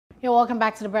You're welcome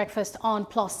back to the breakfast on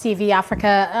Plus TV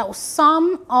Africa.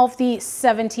 Some of the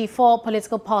 74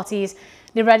 political parties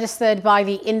deregistered by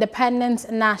the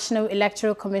Independent National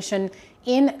Electoral Commission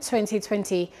in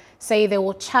 2020 say they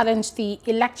will challenge the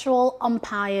electoral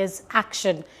umpires'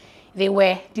 action. They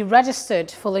were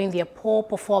deregistered following their poor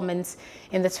performance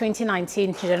in the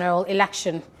 2019 general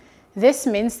election. This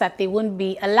means that they won't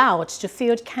be allowed to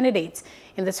field candidates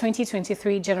in the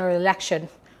 2023 general election.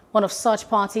 One of such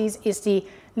parties is the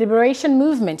Liberation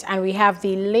Movement, and we have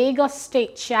the Lagos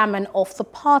State Chairman of the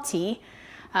party,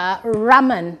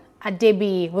 Rahman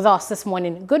Adebiyi, with us this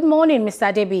morning. Good morning,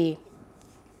 Mr. Adebiyi.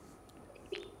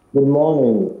 Good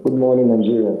morning. Good morning,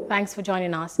 Nigeria. Thanks for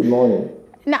joining us. Good morning.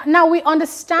 Now we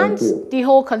understand the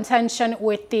whole contention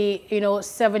with the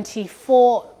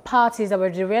 74 parties that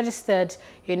were deregistered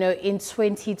in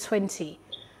 2020.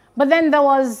 But then there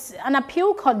was an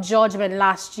appeal court judgment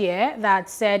last year that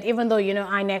said even though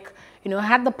INEC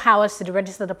had the powers to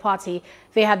deregister the party,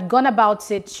 they had gone about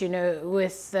it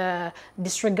with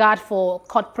disregard for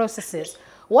court processes.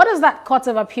 What does that Court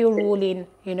of Appeal ruling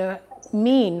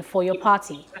mean for your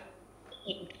party?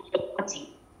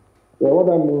 Well, what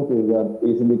that means is that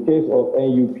it's in the case of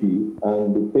NUP,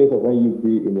 and the case of NUP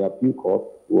in the appeal court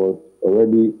was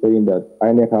already saying that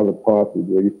INEC has the power to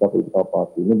register political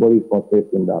party. Nobody is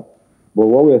contesting that. But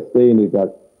what we're saying is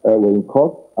that we're in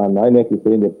court, and INEC is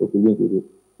saying they're proceeding to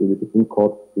the Supreme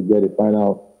Court to get a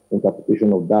final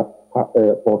interpretation of that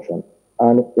portion.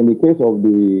 And in the case of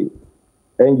the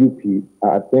NUP,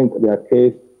 I think their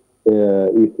case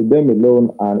is to them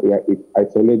alone, and it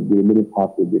isolates the remaining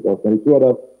parties, because 22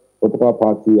 other political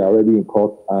parties are already in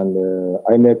court, and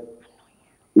INEC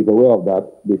is aware of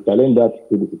that. They challenge that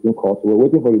to the Supreme Court. We're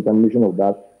waiting for the determination of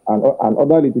that and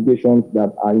other litigations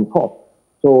that are in court.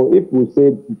 So if we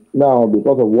say now,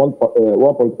 because of one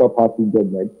political party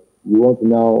judgment, we want to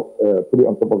now put it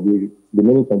on top of the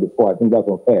remaining 24, I think that's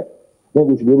unfair. I think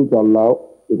we should be able to allow,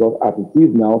 because as it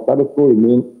is now, status quo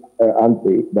remains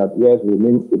ante, that yes, we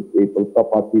remain a political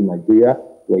party in Nigeria.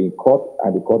 We're in court,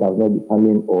 and the court has not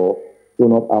determined or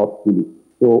shown us out fully.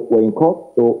 So we're in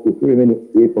court, so if we remain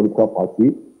a political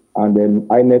party, and then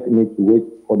INEC needs to wait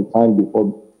for the time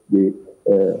before they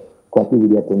conclude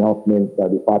with their pronouncement that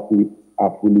the party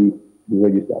are fully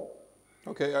registered.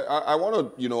 Okay, I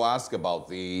want to, ask about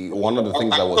one of the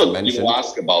things that was mentioned.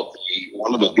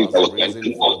 One of the things that was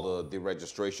mentioned for the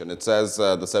deregistration. It says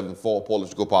the 74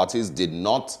 political parties did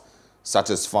not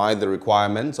satisfy the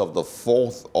requirements of the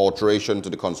 4th alteration to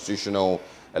the Constitutional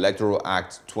Electoral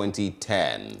Act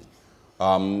 2010.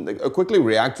 Quickly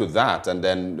react to that, and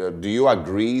then do you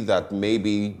agree that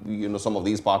maybe some of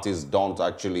these parties don't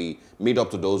actually meet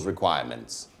up to those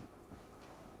requirements?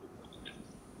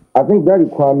 I think that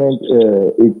requirement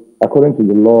is according to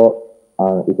the law,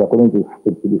 it's according to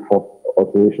the 4th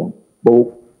alteration. But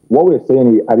what we're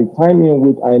saying is, at the time in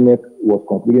which INEC was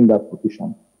concluding that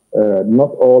petition, not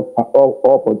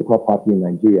all political parties in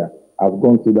Nigeria have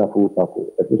gone through that full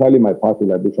circle, especially my party,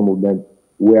 Liberation Movement.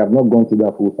 We have not gone through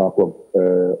that full cycle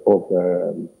of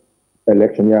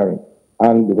electioneering.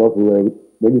 And because we were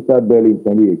registered barely in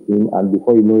 2018, and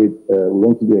before you know it, we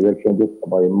went to the election just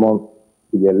about a month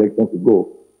to the election to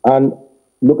go. And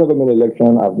local government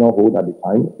election have not held at the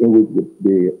time, in which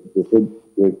the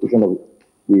registration of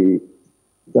the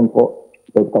central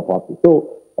political party.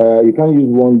 So you can't use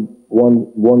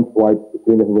one swipe to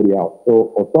clean everybody out.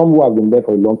 So for some who have been there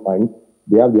for a long time,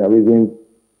 they have their reasons.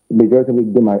 The majority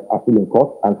of them are still in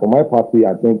court. And for my party,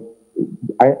 I think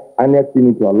INEC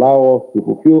need to allow us to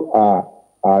fulfill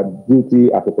our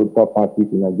duty as a political party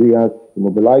to Nigerians, to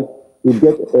mobilize, to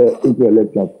get into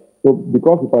elections. So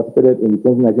because we participated in the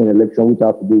 2019 election, which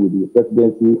has to do with the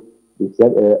presidency,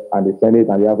 and the Senate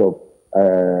and the House of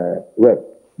Reps,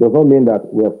 does not mean that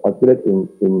we have participated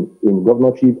in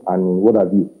governorship and in what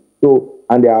have you. So,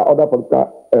 and there are other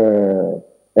political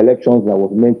elections that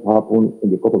was meant to happen in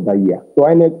the course of that year. So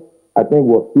INEC, I think,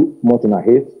 was too much in a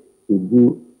haste to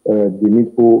do the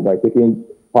needful by taking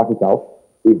parties out.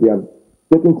 If they have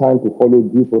taken time to follow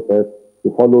due process,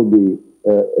 to follow the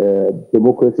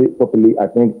democracy properly, I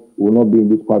think we will not be in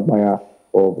this quagmire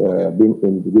of being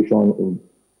in litigation in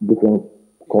different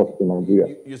courts in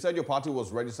Nigeria. You said your party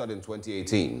was registered in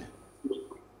 2018.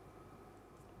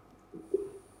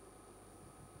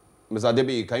 Mr.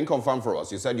 Adebiyi, can you confirm for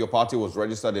us? You said your party was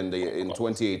registered in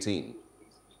 2018.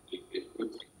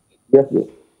 Yes, yes.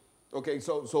 Okay,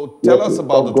 so tell us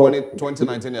about the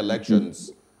 2019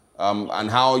 elections, and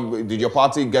how did your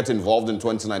party get involved in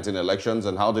 2019 elections,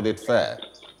 and how did it fare?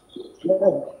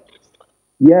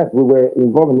 Yes, we were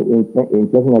involved in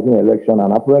 2019 election,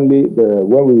 and apparently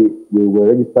when we were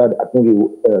registered, I think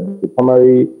the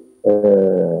primary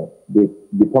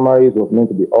the primaries was meant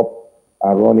to be up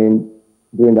and running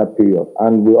during that period.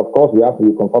 And we, of course, we have to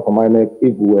be confirmed from INEC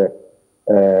if we were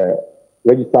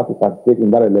registered to participate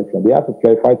in that election. They have to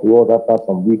clarify to us after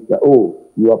some weeks that, oh,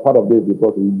 you are part of this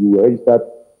because you were registered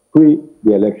pre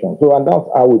the election. So, and that's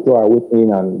how we throw our weight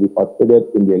in, and we participated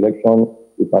in the election,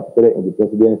 we participated in the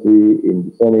presidency, in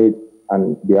the Senate,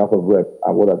 and the House of Reps,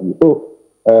 and what have you. So,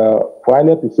 for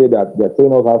INEC to say that they're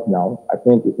throwing us out now, I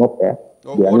think it's not fair.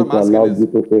 Well, they need to allow due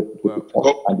process to take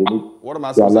on, and they need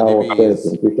to allow us fair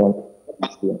representation.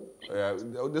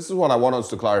 This is what I want us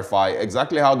to clarify.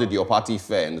 Exactly how did your party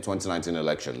fare in the 2019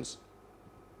 elections?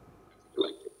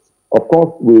 Of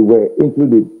course, we were into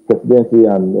the presidency,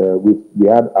 and we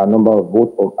had a number of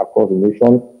votes from across the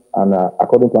nation. And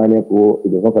according to INEC, it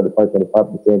was not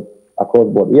 25% across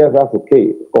board. Yes, that's okay.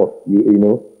 Of course, you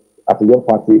know, as a young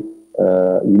party,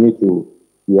 you need to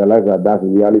realize that that's the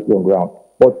reality on ground.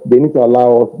 But they need to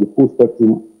allow us the full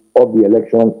spectrum of the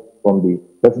election, from the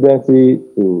presidency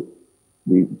to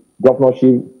the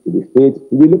governorship, to the state,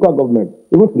 to the local government,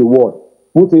 even to the ward.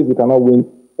 Who says we cannot win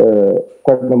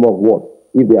quite a number of wards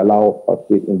if they allow us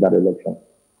to in that election?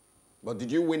 But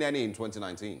did you win any in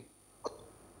 2019?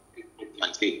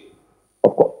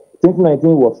 Of course.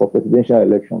 2019 was for presidential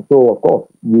election. So, of course,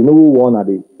 you know who won at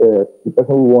the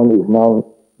person who won is now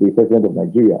the president of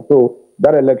Nigeria. So,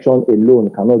 that election alone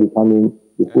cannot determine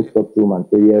the full spectrum and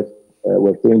say, yes,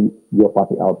 we're throwing your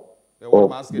party out. Yeah, what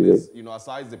I'm asking is, you know,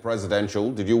 aside the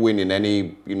presidential, did you win in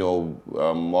any, you know,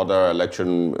 other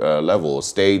election level,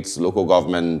 states, local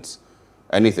government,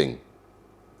 anything?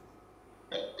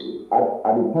 At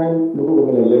the time, local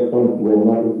government elections were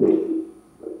not in place.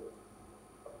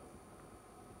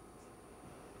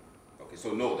 Okay,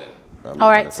 so no then. All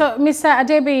right. So, Mr.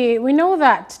 Adebiyi, we know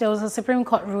that there was a Supreme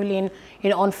Court ruling, you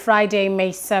know, on Friday,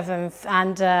 May 7th,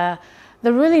 and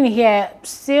the ruling here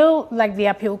still, like the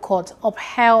appeal court,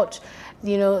 upheld,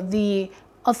 you know, the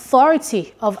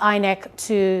authority of INEC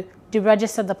to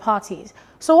deregister the parties.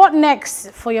 So, what next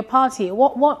for your party?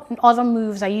 What other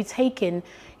moves are you taking,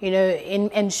 you know, in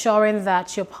ensuring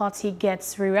that your party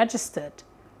gets re-registered?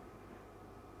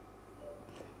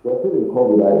 We're still in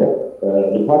court with INEC.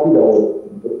 The party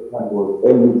that was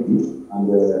NUP, and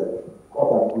the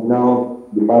court has now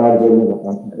the final judgment of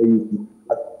NUP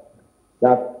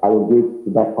that allocates to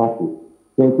that party.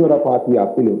 20 other parties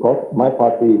are still in court. My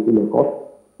party is still in court.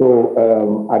 So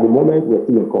at the moment, we're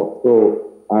still in court.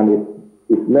 So, and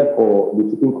it's left for the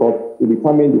Supreme Court to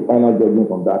determine the final judgment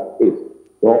on that case.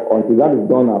 So until that is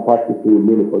done, our party to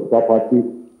remain a political party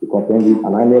to contend with,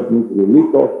 and INEC needs to release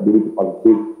us to be able to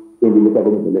participate in the local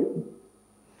government election.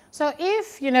 So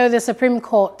if, you know, the Supreme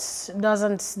Court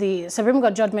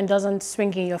judgment doesn't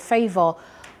swing in your favor,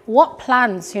 what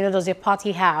plans, you know, does your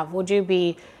party have? Would you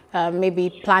be maybe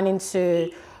planning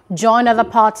to join other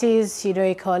parties, you know,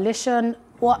 a coalition?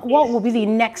 What will be the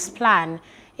next plan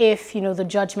if, you know, the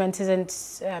judgment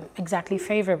isn't exactly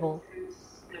favorable?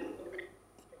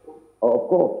 Of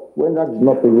course, when that is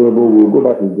not favorable, we'll go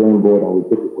back to the drawing board and we'll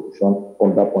take a position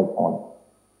from that point on.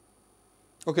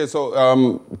 Okay,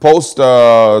 so post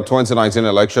 2019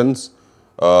 elections,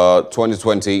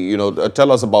 2020, you know,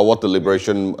 tell us about what the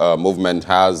liberation movement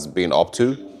has been up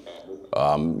to.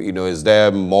 You know, is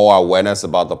there more awareness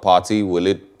about the party? Will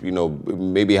it, you know,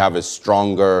 maybe have a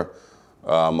stronger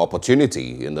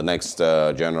opportunity in the next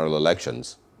general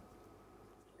elections?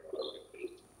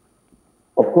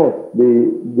 Of course, the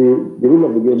rule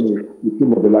of the game is you keep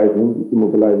mobilizing,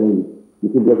 you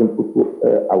keep getting people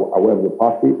aware of the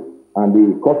party. And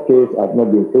the court case has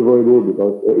not been favorable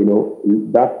because, you know,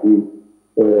 that is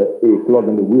a clause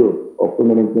in the wheel of so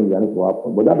many things that need to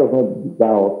happen. But that does not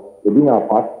desire us. We're doing our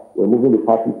part. We're moving the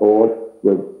party forward.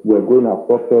 We're growing our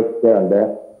structures here and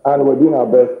there. And we're doing our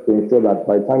best to ensure that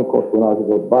by the time court pronounces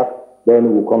us back, then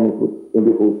we'll come in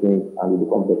the whole thing and we'll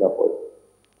become better for it.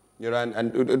 You know,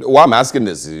 and why I'm asking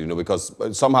this is, you know, because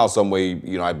somehow, some way,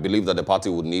 you know, I believe that the party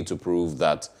would need to prove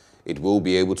that it will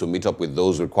be able to meet up with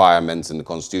those requirements in the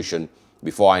Constitution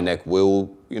before INEC will,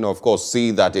 you know, of course,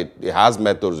 see that it has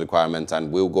met those requirements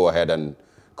and will go ahead and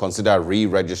consider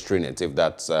re-registering it if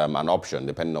that's an option,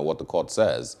 depending on what the court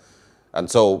says. And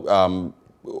so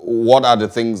what are the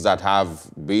things that have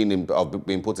been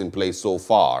put in place so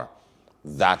far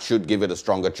that should give it a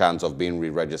stronger chance of being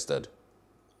re-registered?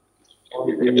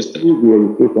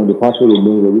 The party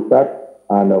remains registered.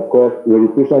 And of course,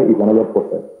 registration is another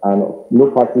process. And no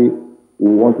party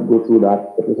will want to go through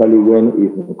that, especially when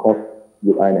it's in court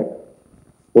with INEC.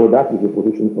 So that is the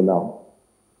position for now.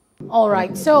 All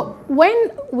right. So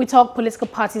when we talk political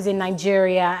parties in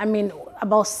Nigeria, I mean,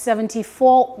 about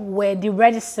 74 were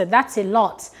deregistered. That's a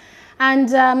lot.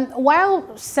 And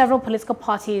while several political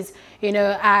parties,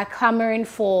 are clamoring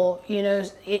for,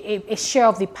 a share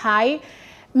of the pie,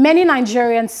 many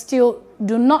Nigerians still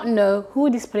do not know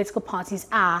who these political parties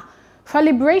are. For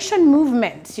Liberation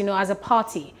Movement, as a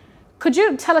party, could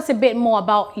you tell us a bit more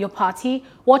about your party,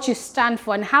 what you stand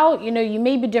for, and how, you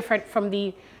may be different from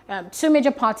the two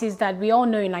major parties that we all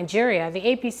know in Nigeria, the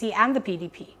APC and the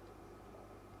PDP?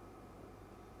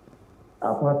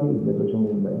 Our party is Liberation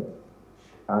Movement,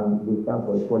 and we stand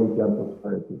for equality and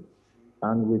prosperity.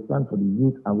 And we stand for the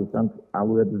youth, and we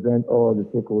represent all the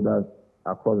stakeholders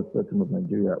across the spectrum of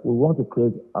Nigeria. We want to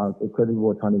create a credible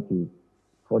alternative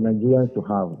for Nigerians to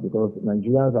have, because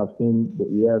Nigerians have seen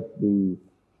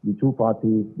the two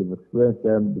parties, they've experienced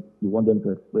them, we want them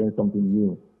to experience something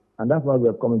new. And that's why we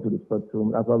are coming to the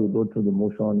spectrum. That's why we go through the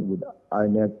motion with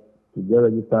INEC to get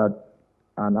registered.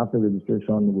 And after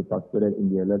registration, we participated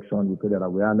in the election. We created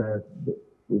awareness.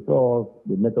 They saw us,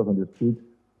 they met us on the street,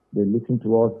 they listened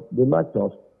to us, they liked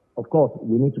us. Of course,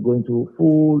 we need to go into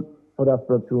full further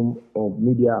spectrum of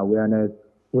media awareness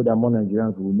so that more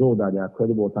Nigerians will know that there are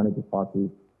credible alternative parties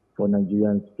for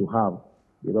Nigerians to have.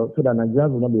 So that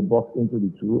Nigerians will not be boxed into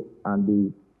the two,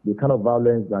 and the kind of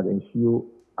violence that ensue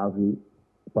as we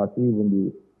perceive in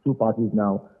the two parties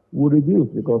now will reduce,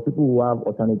 because people will have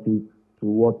alternatives to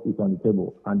what is on the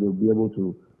table, and they'll be able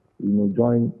to,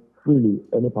 join freely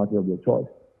any party of their choice.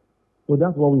 So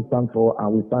that's what we stand for,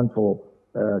 and we stand for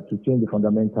to change the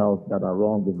fundamentals that are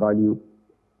wrong, the value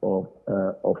of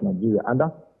Nigeria. And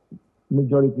that's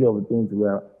majority of the things we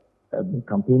have been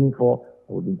campaigning for,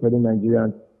 we've been telling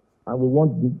Nigerians, and we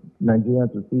want the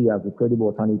Nigerians to see as a credible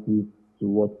alternative to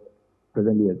what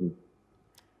presently exists.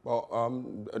 Well,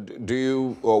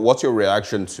 what's your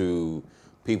reaction to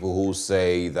people who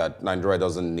say that Nigeria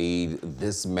doesn't need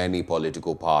this many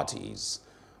political parties?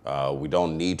 We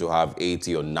don't need to have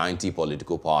 80 or 90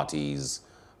 political parties.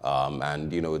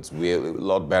 And, it's a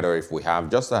lot better if we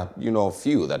have just a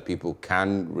few that people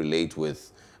can relate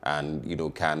with and,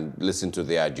 can listen to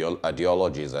their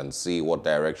ideologies and see what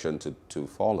direction to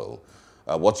follow.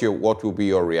 What will be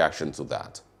your reaction to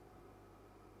that?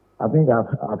 I think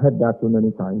I've heard that so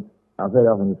many times. I've heard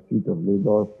that on the streets of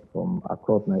Lagos, from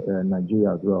across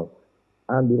Nigeria as well.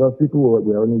 And because people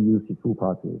were only used to two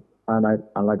parties. And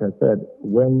like I said,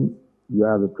 when you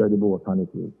have a credible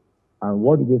alternative, and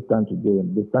what do they stand to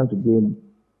gain? They stand to gain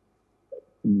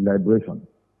liberation.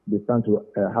 They stand to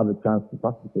have a chance to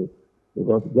participate.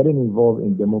 Because getting involved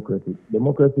in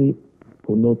democracy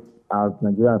connotes, as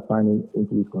Nigeria is signing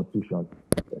into its constitution,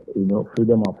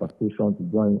 freedom of association to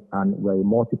join, and we're a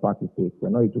multi-party state. We're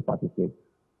not a two-party state.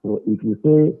 So if you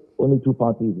say only two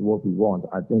parties is what we want,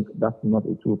 I think that's not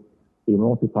a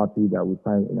multi-party that we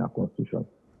sign in our constitution.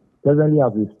 Presently,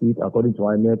 as we speak, according to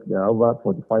INEC, there are over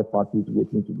 45 parties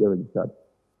waiting to get registered.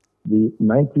 The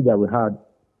 90 that we had,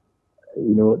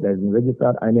 that has been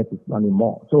registered, INEC is planning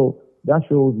more. So that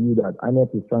shows you that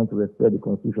INEC is trying to respect the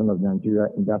constitution of Nigeria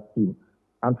in that scheme.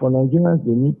 And for Nigerians,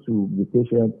 they need to be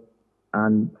patient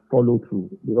and follow through,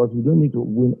 because you don't need to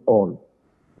win all.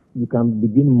 You can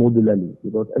begin modularly,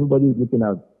 because everybody is looking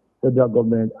at federal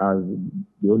government as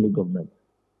the only government.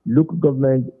 Local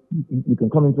government, you can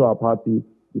come into our party,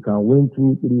 you can win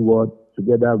 2-3 wards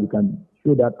together. We can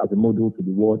show that as a model to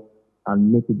the world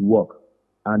and make it work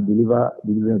and deliver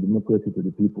democracy to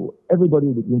the people. Everybody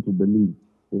will begin to believe,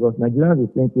 because Nigerians is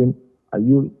thinking, are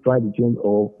you trying to change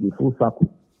the full circle?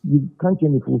 You can't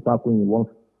change the full circle in one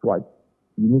swipe.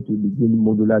 You need to begin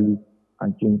modularly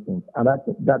and change things. And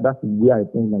that's where I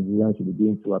think Nigerians should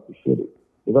begin to appreciate it.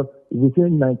 Because if we say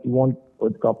 91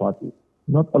 political parties,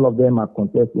 not all of them are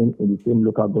contesting in the same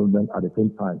local government at the same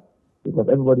time. Because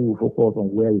everybody will focus on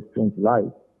where his strength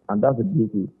lies. And that's the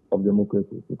beauty of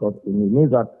democracy. Because it means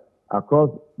that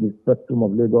across the spectrum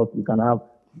of Lagos, you can have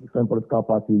different political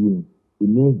party wins. It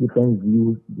means different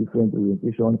views, different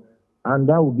orientation, and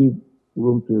that will give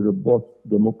room to a robust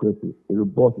democracy, a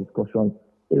robust discussion,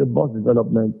 a robust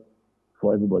development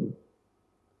for everybody.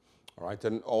 All right,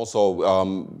 and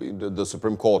also the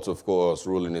Supreme Court, of course,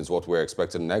 ruling is what we're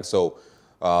expecting next. So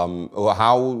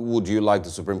how would you like the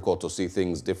Supreme Court to see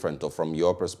things different, or from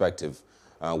your perspective,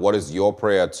 what is your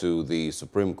prayer to the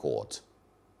Supreme Court?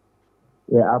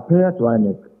 Yeah, our prayer to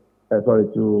INEC,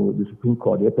 to the Supreme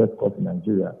Court, the apex court in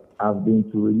Nigeria, has been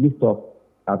to release us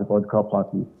as a political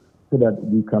party so that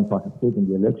we can participate in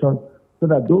the election, so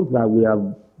that those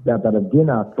that have gained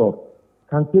our trust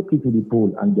can take it to the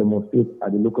poll and demonstrate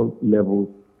at the local levels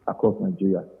across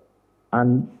Nigeria.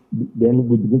 And then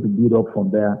we begin to build up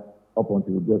from there up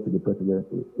until we get to the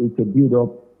presidency. It's a build-up,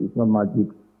 it's not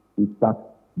magic. You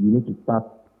need to start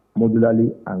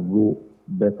modularly and grow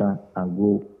better and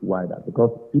go wider,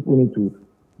 because people need to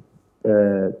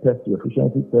test your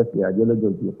efficiency, test the ideology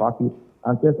of your party,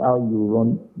 and test how you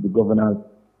run the governance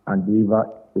and deliver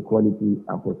equality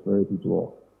and prosperity to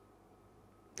all.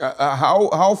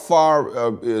 How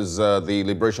far is the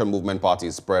Liberation Movement Party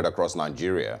spread across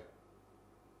Nigeria?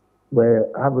 We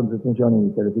have representation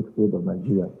in 36 states of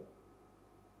Nigeria,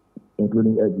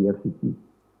 including the FCT,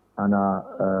 and our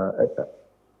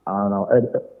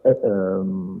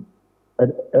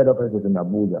head office is in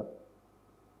Abuja.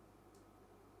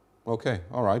 Okay,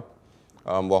 all right.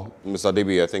 Well, Mr.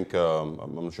 Adebiyi, I think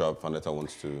I'm sure Fanetta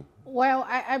wants to. Well,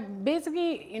 I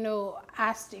basically,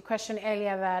 asked a question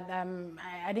earlier that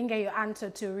I didn't get your answer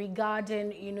to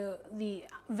regarding, the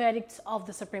verdict of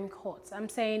the Supreme Court. I'm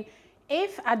saying,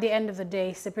 if at the end of the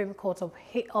day, Supreme Court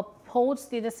upholds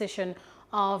the decision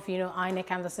of,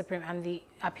 INEC and the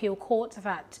appeal court,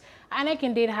 that INEC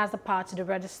indeed has the power to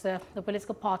register the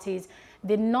political parties,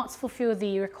 did not fulfill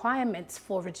the requirements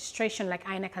for registration, like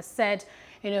INEC has said,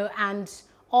 and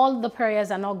all the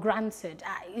prayers are not granted.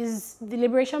 Is the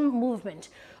Liberation Movement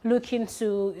looking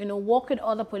to, work with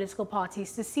other political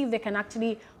parties to see if they can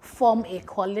actually form a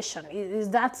coalition? Is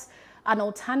that an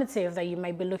alternative that you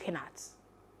might be looking at?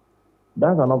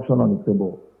 That's an option on the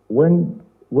table. When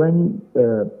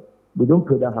we don't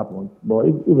pray that happens, but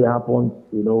if it happens,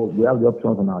 we have the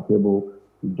options on our table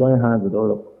to join hands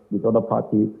with other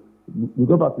parties. We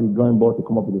go back to the drawing board to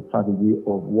come up with a strategy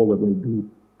of what we're going to do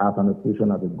as an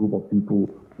association, as a group of people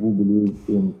who believe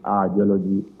in our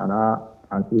ideology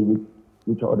and see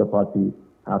which other party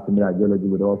has similar ideology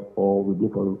with us, or we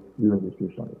go for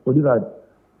re-registration. So these are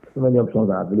so many options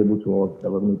that are available to us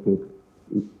that we're going to take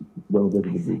when we get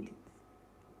to the bridge.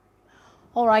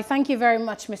 All right. Thank you very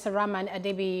much, Mr. Rahman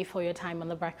Adebiyi, for your time on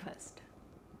The Breakfast.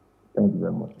 Thank you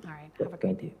very much. All right. Have a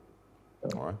great day.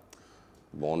 All right.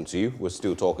 Morning to you. We're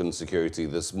still talking security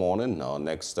this morning. Our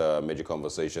next major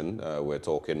conversation, we're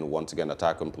talking once again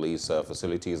attack on police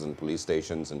facilities and police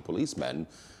stations and policemen,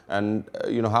 and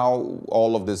how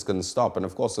all of this can stop. And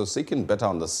of course, we're seeking better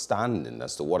understanding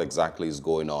as to what exactly is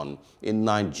going on in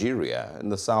Nigeria, in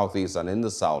the southeast and in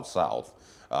the south-south.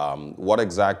 What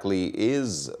exactly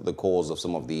is the cause of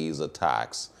some of these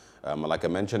attacks? Like I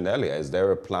mentioned earlier, is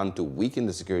there a plan to weaken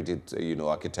the security,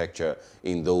 architecture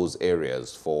in those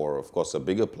areas for, of course, a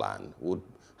bigger plan? We'll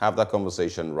have that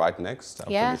conversation right next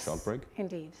after the short break.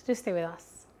 Indeed. Do stay with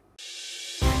us.